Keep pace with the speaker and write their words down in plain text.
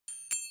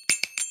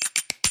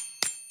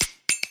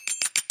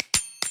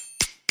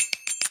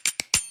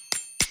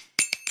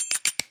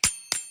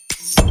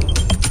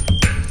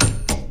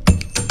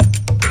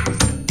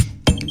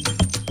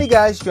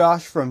guys,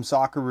 Josh from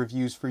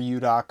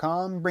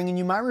soccerreviewsforyou.com, bringing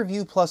you my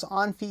review plus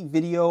on-feet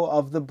video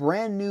of the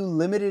brand new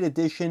limited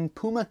edition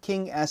Puma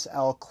King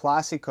SL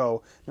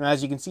Classico. Now,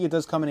 as you can see, it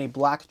does come in a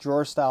black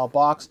drawer style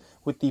box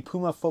with the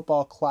Puma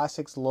Football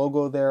Classics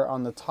logo there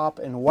on the top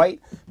in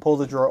white. Pull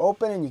the drawer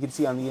open and you can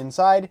see on the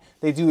inside,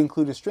 they do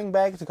include a string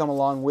bag to come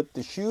along with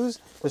the shoes.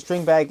 The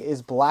string bag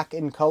is black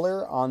in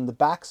color on the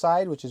back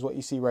side, which is what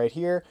you see right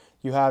here.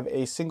 You have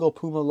a single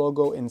Puma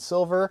logo in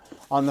silver.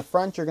 On the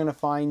front, you're going to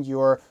find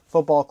your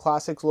Football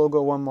Classics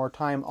logo one more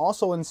time,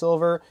 also in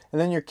silver,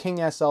 and then your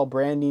King SL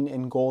branding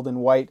in gold and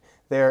white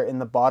there in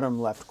the bottom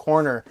left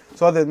corner.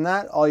 So other than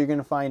that, all you're going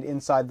to find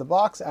inside the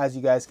box, as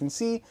you guys can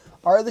see,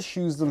 are the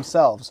shoes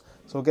themselves.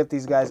 So we'll get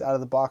these guys out of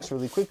the box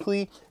really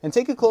quickly and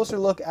take a closer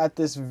look at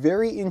this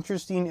very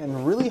interesting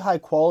and really high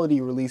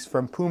quality release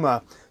from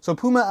Puma. So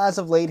Puma as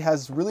of late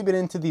has really been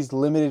into these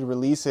limited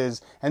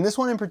releases, and this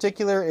one in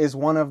particular is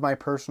one of my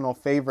personal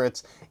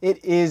favorites.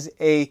 It is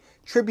a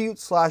tribute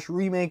slash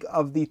remake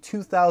of the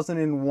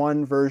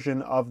 2001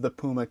 version of the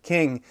Puma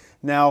King.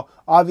 Now,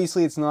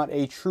 obviously it's not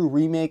a true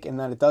remake in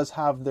that it does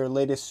have their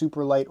latest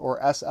super light or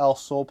SL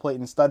sole plate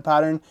and stud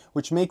pattern,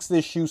 which makes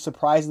this shoe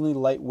surprisingly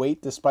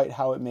lightweight despite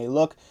how it may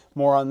look.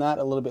 More on that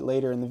a little bit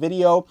later in the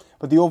video.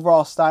 But the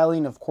overall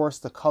styling, of course,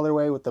 the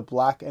colorway with the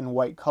black and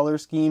white color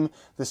scheme,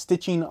 the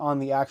stitching on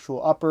the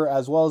actual upper,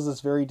 as well as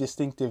this very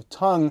distinctive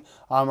tongue,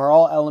 are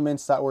all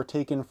elements that were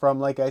taken from,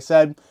 like I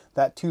said,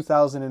 that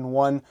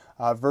 2001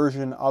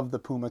 version of the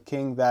Puma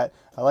King that,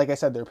 like I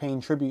said, they're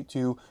paying tribute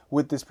to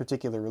with this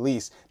particular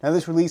release. Now,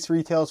 this release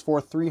retails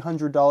for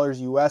 $300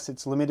 US.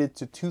 It's limited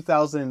to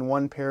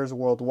 2001 pairs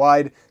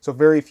worldwide, so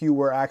very few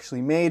were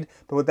actually made.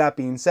 But with that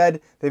being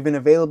said, they've been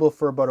available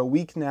for about a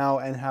week now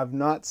and have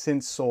not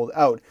since sold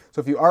out.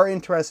 So if you are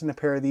interested in a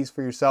pair of these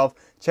for yourself,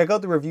 check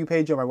out the review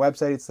page on my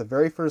website. It's the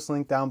very first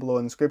link down below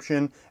in the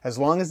description. As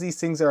long as these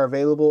things are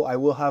available, I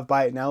will have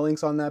buy it now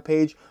links on that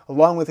page,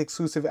 along with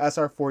exclusive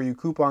SR4U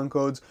coupon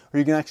codes, where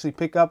you can actually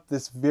pick up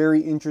this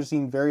very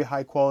interesting, very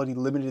high quality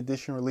limited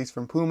edition release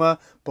from Puma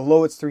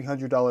below its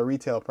 $300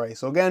 retail price.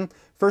 So again,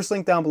 first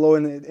link down below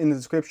in the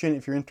description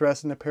if you're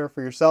interested in a pair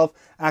for yourself.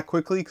 Act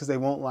quickly because they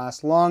won't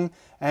last long.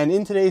 And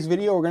in today's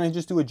video, we're going to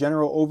just do a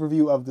general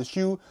overview of the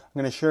shoe.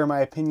 I'm going to share my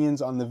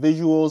opinions on the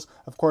visuals.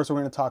 Of course, we're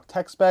going to talk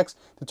tech specs,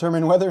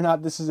 determine whether or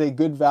not this is a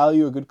good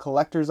value, a good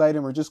collector's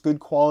item, or just good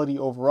quality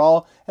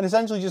overall, and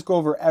essentially just go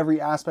over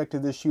every aspect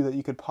of this shoe that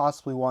you could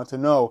possibly want to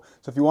know.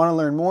 So if you want to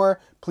learn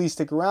more, please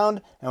stick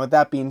around. And with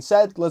that being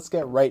said, let's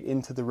get right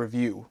into the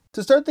review.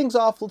 To start things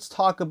off, let's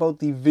talk about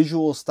the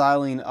visual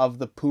styling of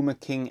the Puma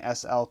King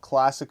SL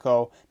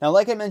Classico. Now,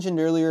 like I mentioned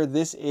earlier,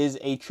 this is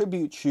a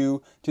tribute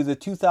shoe to the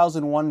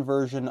 2001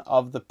 version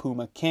of the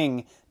Puma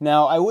King.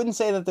 Now, I wouldn't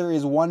say that there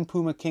is one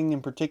Puma King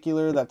in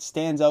particular that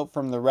stands out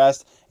from the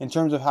rest in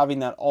terms of having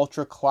that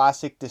ultra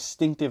classic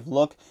distinctive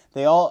look.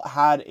 They all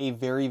had a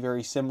very,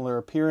 very similar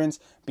appearance,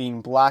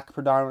 being black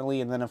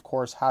predominantly, and then of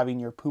course having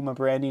your Puma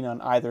branding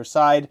on either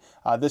side.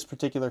 This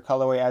particular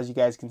colorway, as you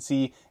guys can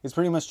see, is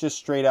pretty much just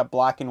straight up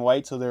black and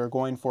white, so they're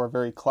going for a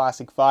very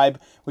classic vibe,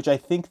 which I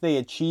think they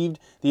achieved.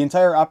 The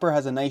entire upper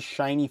has a nice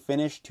shiny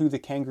finish to the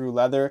kangaroo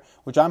leather,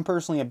 which I'm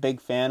personally a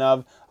big fan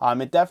of.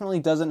 It definitely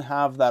doesn't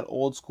have that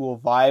old school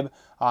vibe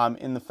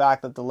in the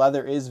fact that the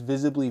leather is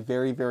visibly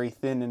very, very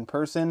thin in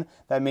person.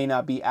 That may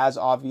not be as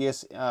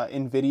obvious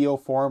in video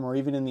form or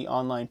even in the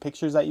online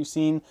pictures that you've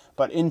seen,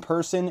 but in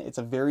person, it's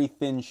a very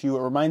thin shoe.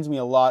 It reminds me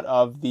a lot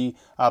of the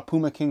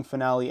Puma King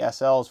Finale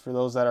SLs, for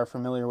those that are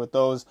familiar with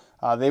those.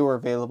 They were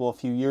available a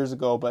few years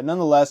ago, but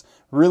nonetheless,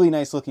 really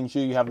nice looking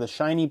shoe. You have the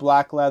shiny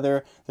black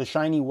leather, the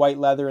shiny white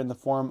leather in the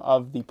form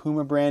of the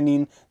Puma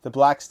branding, the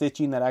black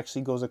stitching that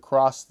actually goes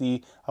across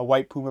the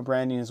white Puma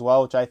branding as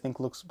well, which I think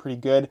looks pretty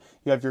good.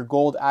 You have your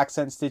gold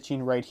accent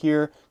stitching right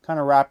here, kind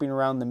of wrapping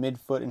around the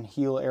midfoot and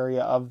heel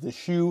area of the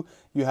shoe.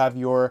 You have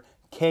your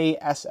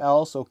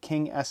KSL, so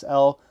King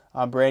SL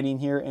branding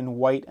here in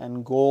white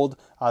and gold.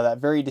 That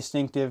very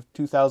distinctive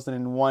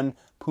 2001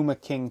 Puma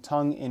King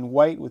tongue in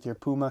white with your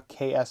Puma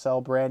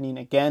KSL branding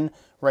again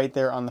right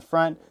there on the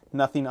front.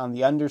 Nothing on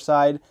the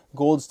underside.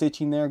 Gold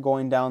stitching there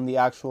going down the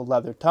actual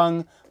leather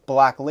tongue.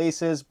 Black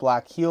laces,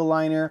 black heel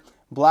liner,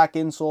 black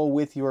insole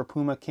with your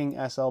Puma King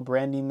SL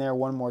branding there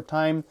one more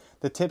time.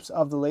 The tips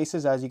of the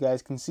laces, as you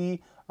guys can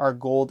see, are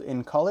gold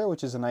in color,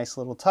 which is a nice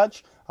little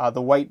touch.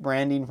 The white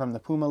branding from the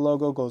Puma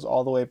logo goes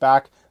all the way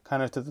back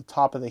kind of to the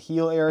top of the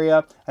heel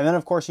area. And then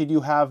of course you do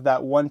have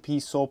that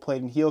one-piece sole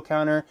plate and heel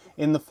counter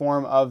in the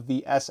form of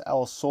the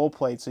SL sole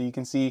plate. So you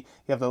can see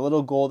you have the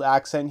little gold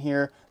accent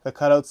here, the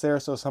cutouts there,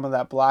 so some of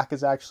that black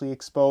is actually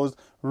exposed.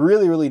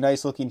 Really, really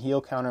nice looking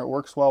heel counter. It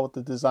works well with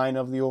the design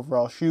of the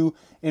overall shoe,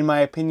 in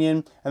my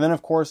opinion. And then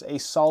of course a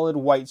solid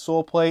white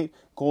sole plate,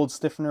 gold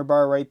stiffener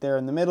bar right there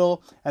in the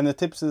middle, and the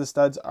tips of the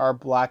studs are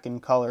black in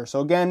color.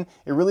 So again,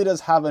 it really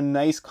does have a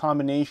nice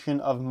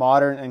combination of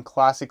modern and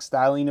classic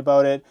styling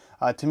about it.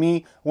 To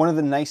me, one of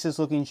the nicest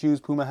looking shoes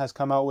Puma has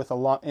come out with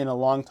in a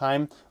long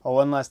time. Oh,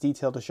 one last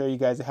detail to show you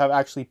guys. They have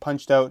actually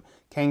punched out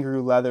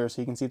kangaroo leather.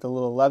 So you can see the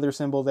little leather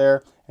symbol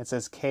there. It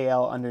says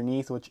KL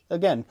underneath, which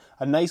again,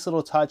 a nice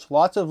little touch.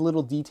 Lots of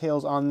little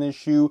details on this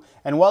shoe.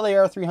 And while they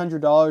are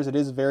 $300, it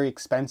is a very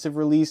expensive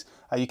release.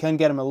 You can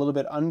get them a little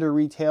bit under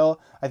retail.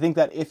 I think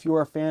that if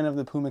you're a fan of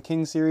the Puma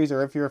King series,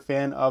 or if you're a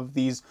fan of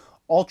these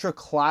ultra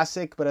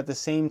classic, but at the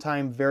same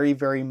time very,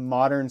 very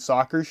modern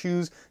soccer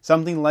shoes,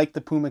 something like the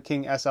Puma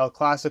King SL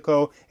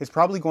Classico is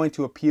probably going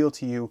to appeal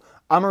to you.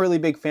 I'm a really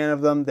big fan of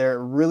them. They're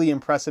really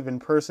impressive in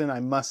person, I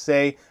must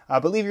say.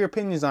 But leave your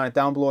opinions on it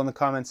down below in the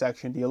comment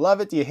section. Do you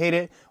love it? Do you hate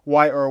it?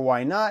 Why or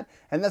why not?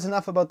 And that's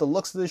enough about the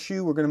looks of the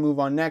shoe. We're going to move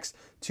on next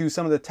to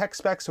some of the tech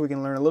specs so we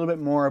can learn a little bit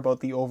more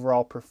about the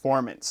overall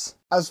performance.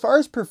 As far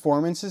as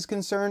performance is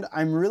concerned,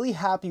 I'm really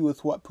happy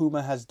with what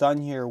Puma has done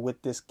here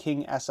with this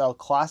King SL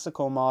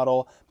Classico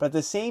model, but at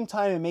the same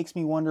time it makes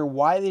me wonder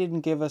why they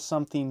didn't give us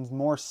something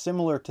more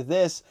similar to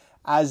this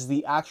as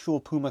the actual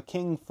Puma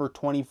King for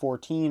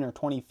 2014 or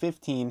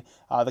 2015.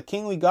 The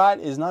King we got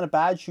is not a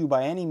bad shoe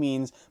by any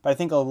means, but I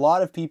think a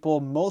lot of people,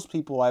 most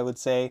people I would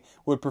say,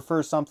 would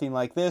prefer something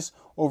like this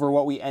over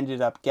what we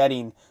ended up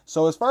getting.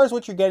 So as far as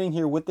what you're getting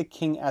here with the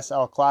King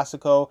SL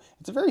Classico,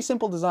 it's a very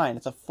simple design.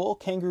 It's a full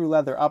kangaroo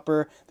leather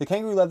upper. The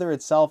kangaroo leather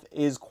itself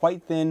is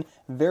quite thin,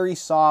 very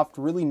soft,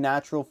 really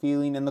natural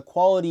feeling, and the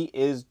quality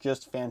is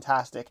just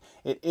fantastic.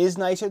 It is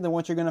nicer than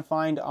what you're going to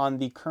find on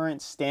the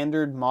current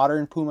standard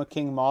modern Puma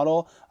King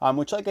model,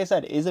 which, like I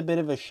said, is a bit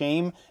of a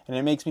shame, and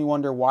it makes me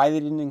wonder why they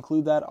didn't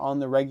include that on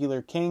the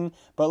regular King.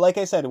 But like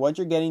I said, what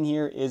you're getting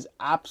here is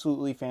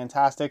absolutely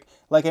fantastic.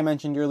 Like I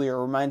mentioned earlier,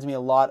 it reminds me a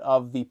lot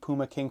of the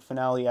Puma King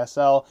Finale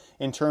SL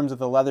in terms of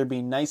the leather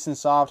being nice and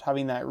soft,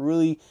 having that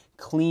really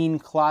clean,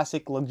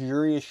 classic,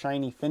 luxurious,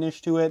 shiny finish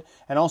to it,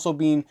 and also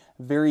being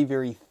very,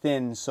 very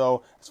thin.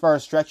 So as far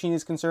as stretching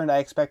is concerned, I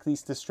expect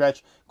these to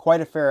stretch quite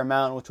a fair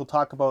amount, which we'll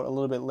talk about a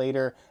little bit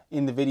later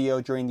in the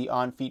video during the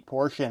on-feet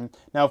portion.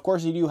 Now, of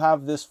course, you do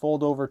have this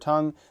fold-over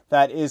tongue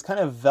that is kind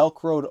of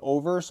velcroed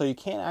over, so you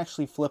can't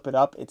actually flip it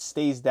up. It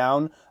stays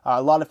down.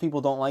 A lot of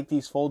people don't like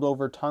these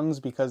fold-over tongues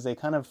because they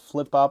kind of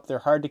flip up. They're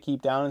hard to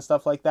keep down and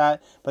stuff like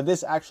that, but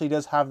this actually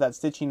does have that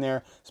stitching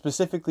there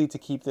specifically to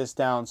keep this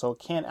down, so it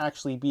can't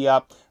actually be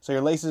up. So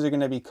your laces are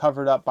going to be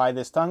covered up by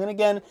this tongue, and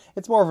again,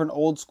 it's more of an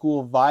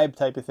old-school vibe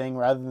type of thing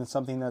rather than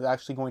something that's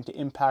actually going to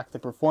impact the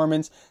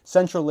performance.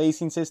 Central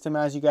lacing system,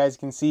 as you guys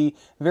can see,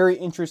 very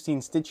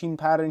interesting stitching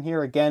pattern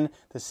here. Again,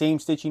 the same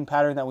stitching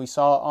pattern that we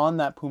saw on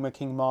that Puma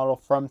King model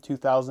from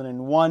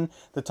 2001.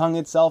 The tongue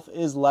itself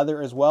is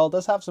leather as well. It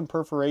does have some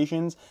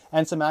perforations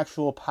and some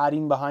actual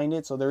padding behind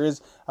it, so there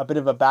is a bit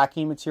of a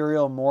backing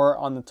material more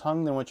on the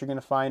tongue than what you're going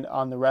to find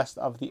on the rest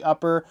of the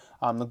upper.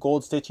 The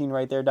gold stitching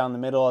right there down the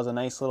middle is a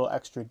nice little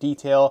extra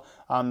detail.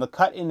 The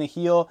cut in the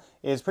heel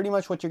is pretty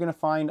much what you're going to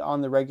find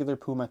on the regular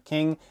Puma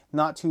King.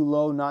 Not too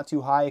low, not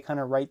too high, kind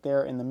of right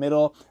there in the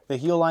middle. The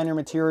heel liner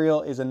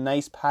material is a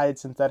nice padded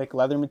synthetic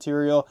leather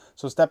material,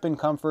 so step-in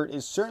comfort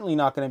is certainly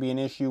not going to be an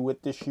issue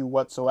with this shoe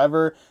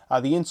whatsoever.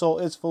 The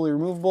insole is fully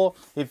removable.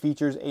 It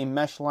features a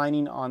mesh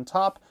lining on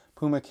top,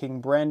 Puma King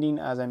branding,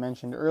 as I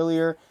mentioned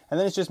earlier, and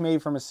then it's just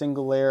made from a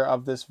single layer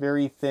of this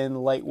very thin,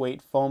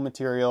 lightweight foam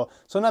material.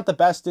 So not the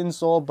best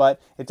insole,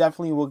 but it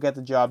definitely will get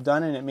the job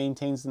done, and it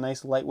maintains the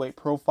nice lightweight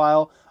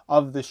profile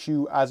of the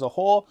shoe as a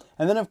whole.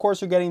 And then of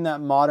course you're getting that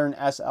modern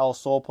SL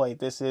sole plate.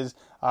 This is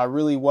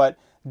really what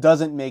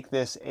doesn't make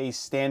this a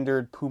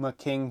standard Puma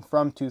King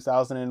from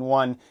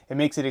 2001. It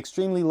makes it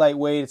extremely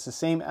lightweight. It's the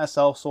same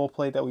SL sole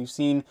plate that we've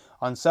seen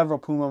on several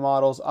Puma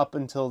models up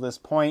until this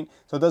point.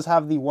 So it does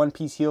have the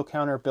one-piece heel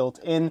counter built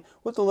in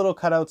with the little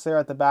cutouts there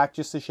at the back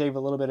just to shave a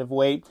little bit of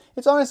weight.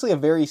 It's honestly a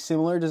very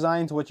similar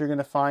design to what you're going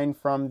to find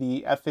from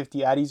the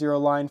F50 Adizero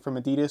line from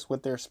Adidas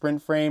with their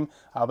sprint frame,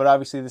 but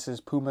obviously this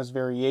is Puma's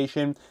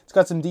variation. It's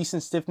got some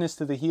decent stiffness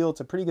to the heel. It's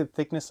a pretty good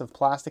thickness of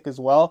plastic as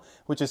well,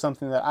 which is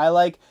something that I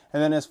like.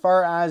 And then as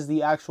far as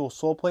the actual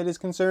sole plate is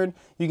concerned,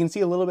 you can see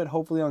a little bit,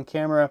 hopefully on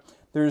camera,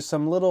 there's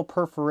some little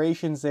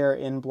perforations there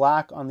in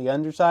black on the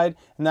underside,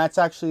 and that's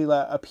actually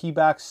a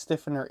P-back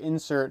stiffener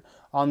insert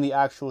on the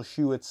actual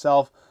shoe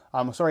itself.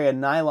 A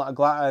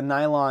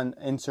nylon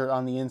insert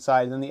on the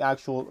inside, and then the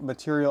actual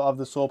material of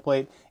the sole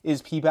plate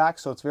is P-back,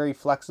 so it's very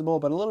flexible,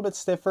 but a little bit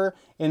stiffer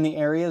in the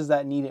areas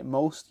that need it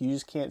most. You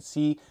just can't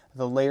see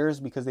the layers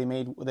because they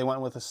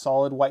went with a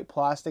solid white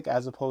plastic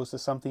as opposed to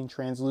something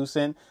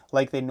translucent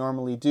like they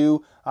normally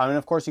do. And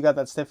of course you got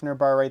that stiffener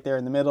bar right there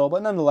in the middle,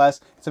 but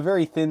nonetheless, it's a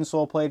very thin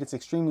sole plate. It's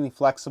extremely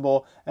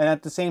flexible, and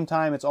at the same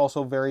time, it's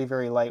also very,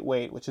 very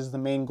lightweight, which is the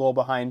main goal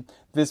behind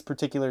this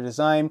particular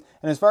design.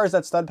 And as far as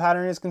that stud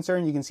pattern is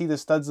concerned, you can see the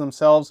studs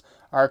themselves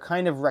are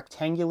kind of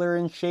rectangular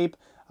in shape.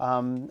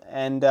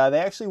 They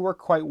actually work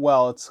quite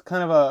well. It's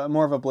kind of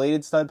more of a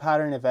bladed stud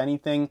pattern, if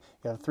anything.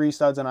 You have 3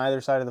 studs on either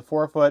side of the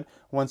forefoot,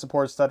 1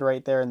 support stud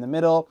right there in the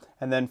middle,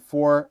 and then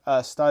 4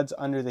 studs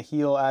under the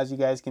heel, as you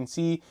guys can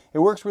see. It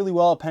works really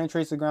well. It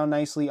penetrates the ground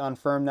nicely on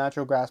firm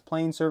natural grass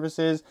playing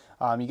surfaces.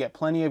 You get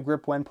plenty of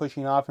grip when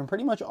pushing off in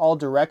pretty much all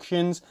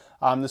directions.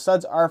 The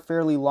studs are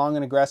fairly long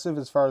and aggressive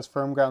as far as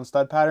firm ground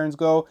stud patterns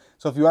go,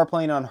 so if you are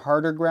playing on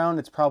harder ground,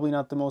 it's probably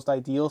not the most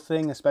ideal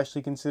thing,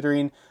 especially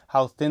considering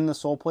how thin the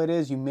sole plate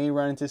is. You may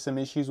run into some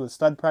issues with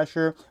stud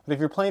pressure, but if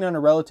you're playing on a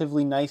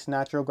relatively nice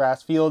natural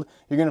grass field,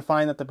 you're going to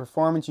find that the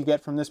performance you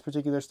get from this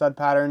particular stud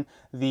pattern,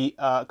 the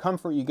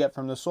comfort you get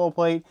from the sole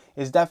plate,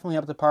 is definitely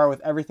up to par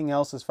with everything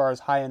else as far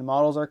as high-end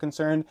models are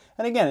concerned.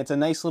 And again, it's a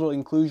nice little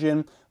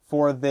inclusion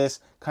for this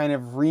kind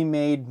of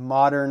remade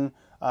modern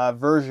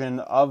version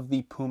of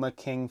the Puma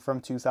King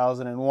from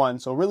 2001.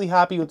 So really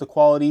happy with the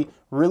quality,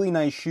 really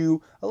nice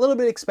shoe, a little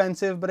bit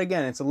expensive, but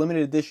again, it's a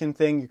limited edition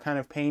thing. You're kind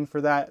of paying for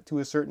that to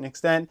a certain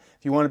extent.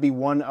 If you want to be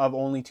one of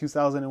only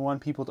 2001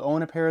 people to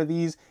own a pair of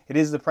these, it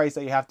is the price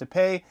that you have to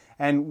pay.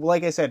 And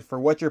like I said, for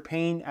what you're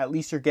paying, at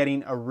least you're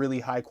getting a really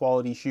high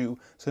quality shoe.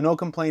 So no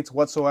complaints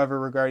whatsoever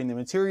regarding the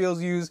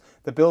materials used,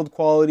 the build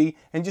quality,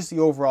 and just the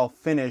overall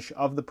finish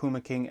of the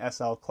Puma King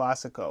SL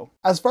Classico.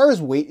 As far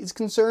as weight is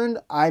concerned,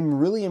 I'm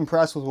really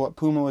impressed with what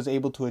Puma was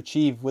able to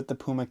achieve with the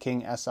Puma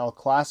King SL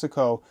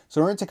Classico.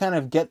 So in order to kind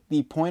of get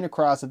the point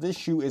across that this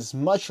shoe is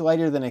much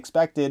lighter than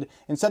expected,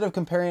 instead of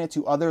comparing it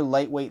to other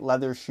lightweight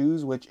leather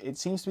shoes, which it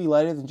seems to be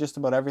lighter than just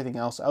about everything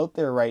else out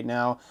there right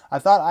now, I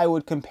thought I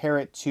would compare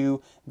it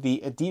to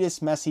the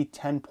Adidas Messi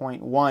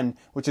 10.1,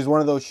 which is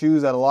one of those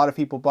shoes that a lot of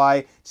people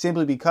buy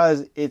simply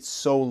because it's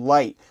so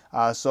light.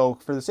 So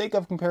for the sake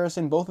of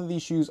comparison, both of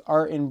these shoes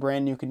are in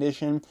brand new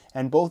condition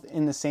and both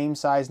in the same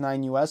size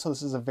 9 US, so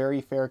this is a very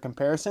fair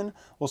comparison.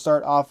 We'll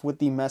start off with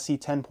the Messi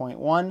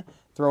 10.1,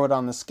 throw it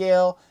on the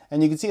scale,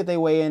 and you can see that they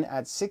weigh in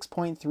at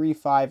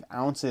 6.35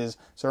 ounces.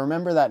 So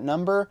remember that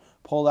number,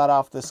 pull that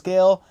off the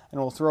scale,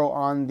 and we'll throw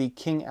on the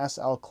King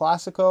SL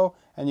Classico,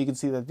 and you can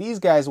see that these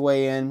guys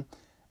weigh in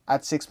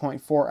at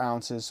 6.4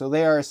 ounces. So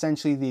they are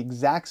essentially the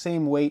exact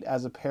same weight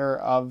as a pair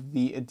of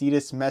the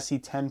Adidas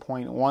Messi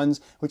 10.1s,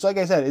 which, like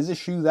I said, is a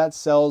shoe that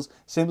sells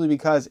simply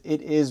because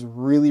it is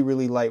really,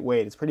 really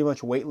lightweight. It's pretty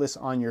much weightless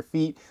on your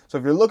feet. So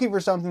if you're looking for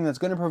something that's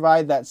going to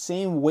provide that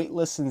same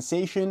weightless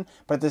sensation,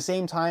 but at the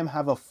same time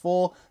have a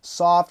full,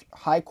 soft,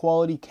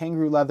 high-quality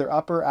kangaroo leather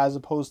upper as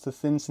opposed to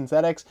thin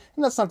synthetics,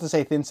 and that's not to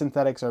say thin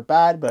synthetics are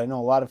bad, but I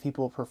know a lot of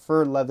people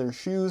prefer leather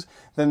shoes,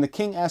 then the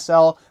King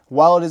SL,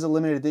 while it is a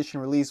limited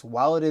edition release,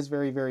 while it is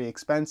very, very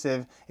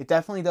expensive, it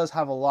definitely does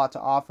have a lot to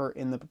offer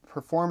in the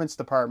performance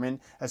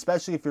department,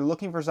 especially if you're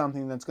looking for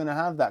something that's going to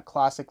have that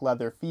classic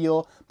leather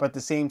feel, but at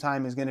the same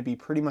time is going to be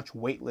pretty much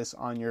weightless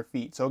on your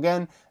feet. So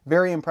again,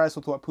 very impressed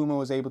with what Puma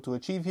was able to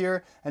achieve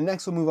here. And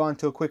next we'll move on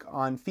to a quick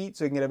on feet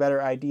so you can get a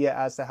better idea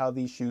as to how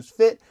these shoes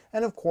fit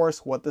and of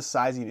course what the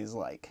sizing is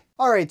like.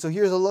 Alright, so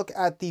here's a look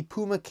at the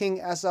Puma King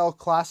SL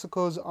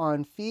Classicos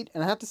on feet,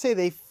 and I have to say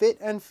they fit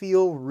and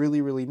feel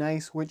really, really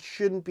nice, which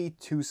shouldn't be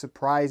too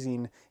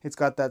surprising. It's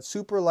got that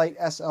super light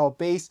SL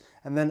base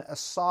and then a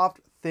soft,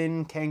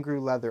 thin kangaroo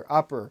leather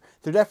upper.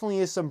 There definitely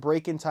is some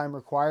break-in time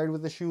required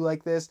with a shoe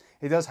like this.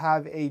 It does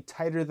have a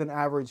tighter than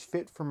average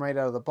fit from right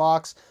out of the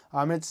box.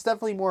 It's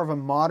definitely more of a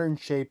modern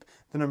shape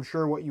than I'm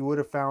sure what you would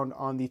have found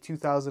on the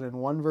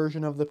 2001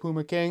 version of the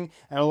Puma King,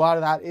 and a lot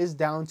of that is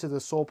down to the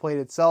sole plate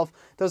itself.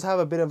 It does have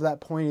a bit of that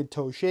pointed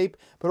toe shape,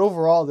 but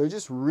overall they're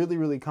just really,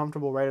 really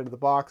comfortable right out of the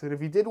box, and if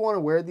you did want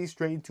to wear these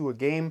straight into a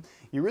game,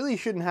 you really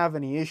shouldn't have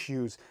any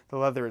issues. The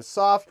leather is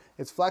soft,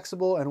 it's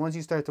flexible, and once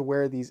you start to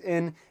wear these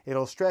in,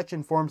 it'll stretch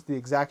and form to the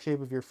exact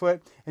shape of your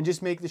foot and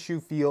just make the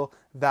shoe feel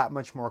that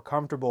much more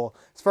comfortable.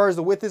 As far as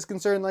the width is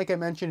concerned, like I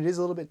mentioned, it is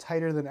a little bit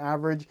tighter than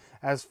average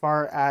as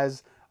far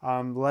as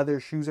leather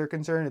shoes are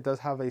concerned. It does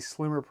have a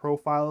slimmer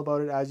profile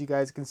about it, as you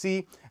guys can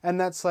see, and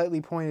that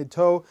slightly pointed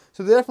toe.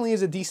 So there definitely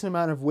is a decent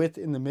amount of width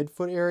in the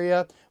midfoot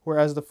area,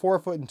 whereas the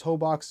forefoot and toe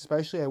box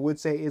especially, I would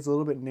say, is a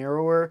little bit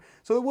narrower.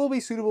 So it will be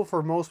suitable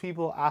for most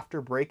people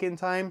after break-in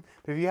time.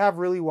 But if you have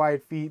really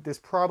wide feet, this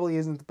probably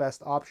isn't the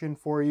best option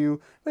for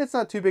you, but it's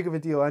not too big of a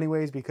deal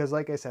anyways, because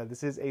like I said,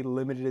 this is a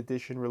limited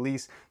edition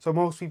release, so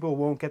most people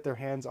won't get their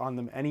hands on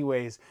them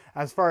anyways.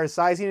 As far as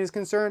sizing is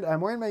concerned, I'm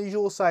wearing my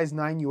usual size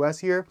 9 US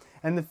here,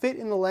 and the fit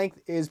in the length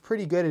is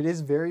pretty good. It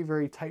is very,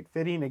 very tight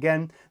fitting.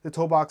 Again, the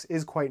toe box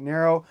is quite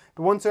narrow,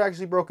 but once they're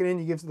actually broken in,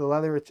 you give the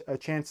leather a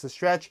chance to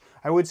stretch.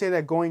 I would say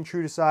that going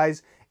true to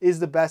size is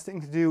the best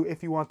thing to do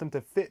if you want them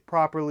to fit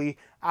properly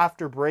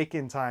after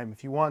break-in time.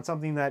 If you want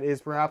something that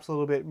is perhaps a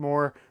little bit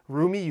more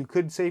roomy, you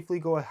could safely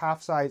go a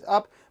half size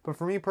up, but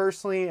for me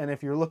personally, and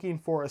if you're looking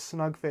for a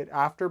snug fit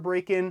after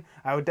break-in,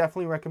 I would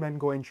definitely recommend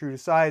going true to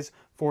size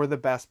for the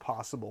best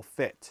possible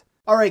fit.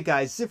 Alright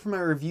guys, that's it for my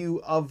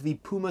review of the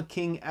Puma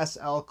King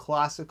SL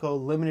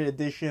Classico limited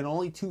edition,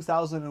 only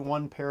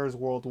 2001 pairs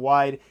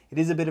worldwide. It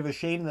is a bit of a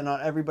shame that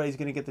not everybody's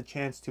going to get the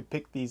chance to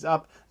pick these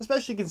up,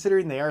 especially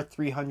considering they are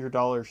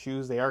 $300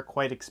 shoes. They are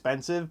quite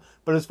expensive,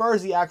 but as far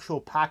as the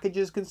actual package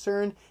is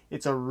concerned,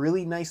 it's a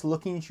really nice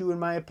looking shoe in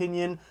my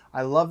opinion.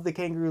 I love the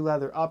kangaroo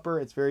leather upper.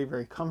 It's very,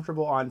 very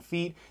comfortable on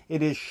feet.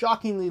 It is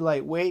shockingly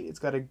lightweight. It's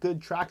got a good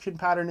traction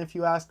pattern if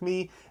you ask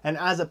me, and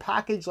as a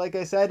package, like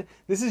I said,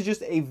 this is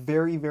just a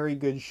very, very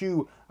good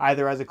shoe,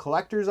 either as a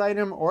collector's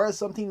item or as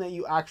something that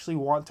you actually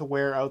want to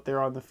wear out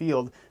there on the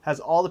field. Has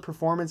all the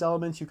performance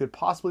elements you could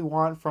possibly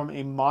want from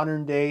a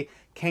modern day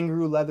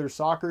kangaroo leather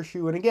soccer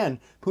shoe. And again,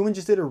 Puma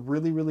just did a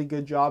really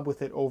good job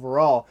with it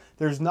overall.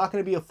 There's not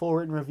going to be a full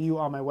written review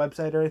on my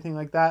website or anything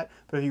like that,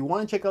 but if you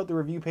want to check out the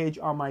review page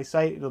on my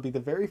site, it'll be the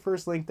very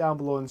first link down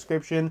below in the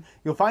description.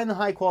 You'll find the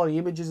high quality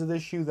images of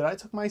this shoe that I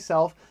took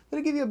myself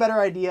that'll give you a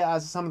better idea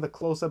as to some of the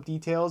close-up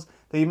details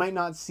that you might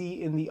not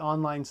see in the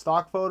online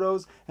stock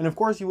photos. And of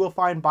course, you will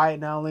find buy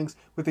it now links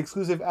with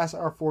exclusive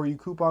SR4U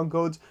coupon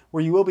codes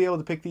where you will be able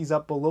to pick these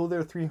up below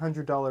their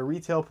 $300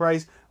 retail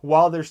price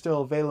while they're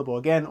still available.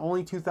 Again,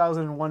 only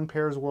 2,001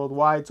 pairs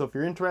worldwide, so if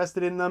you're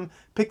interested in them,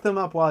 pick them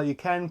up while you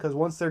can, because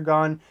once they're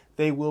gone,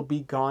 they will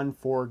be gone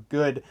for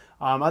good.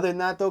 Other than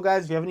that though,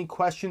 guys, if you have any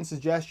questions,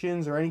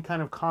 suggestions, or any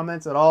kind of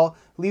comments at all,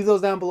 leave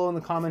those down below in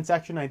the comment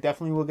section. I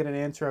definitely will get an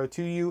answer out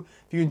to you.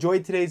 If you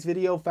enjoyed today's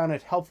video, found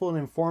it helpful and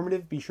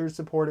informative, be sure to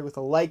support it with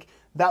a like.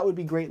 That would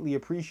be greatly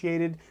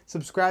appreciated.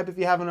 Subscribe if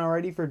you haven't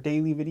already for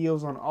daily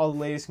videos on all the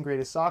latest and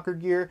greatest soccer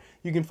gear.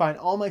 You can find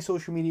all my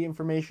social media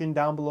information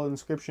down below in the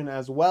description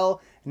as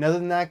well. And other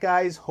than that,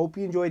 guys, hope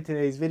you enjoyed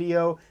today's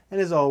video.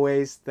 And as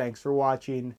always, thanks for watching.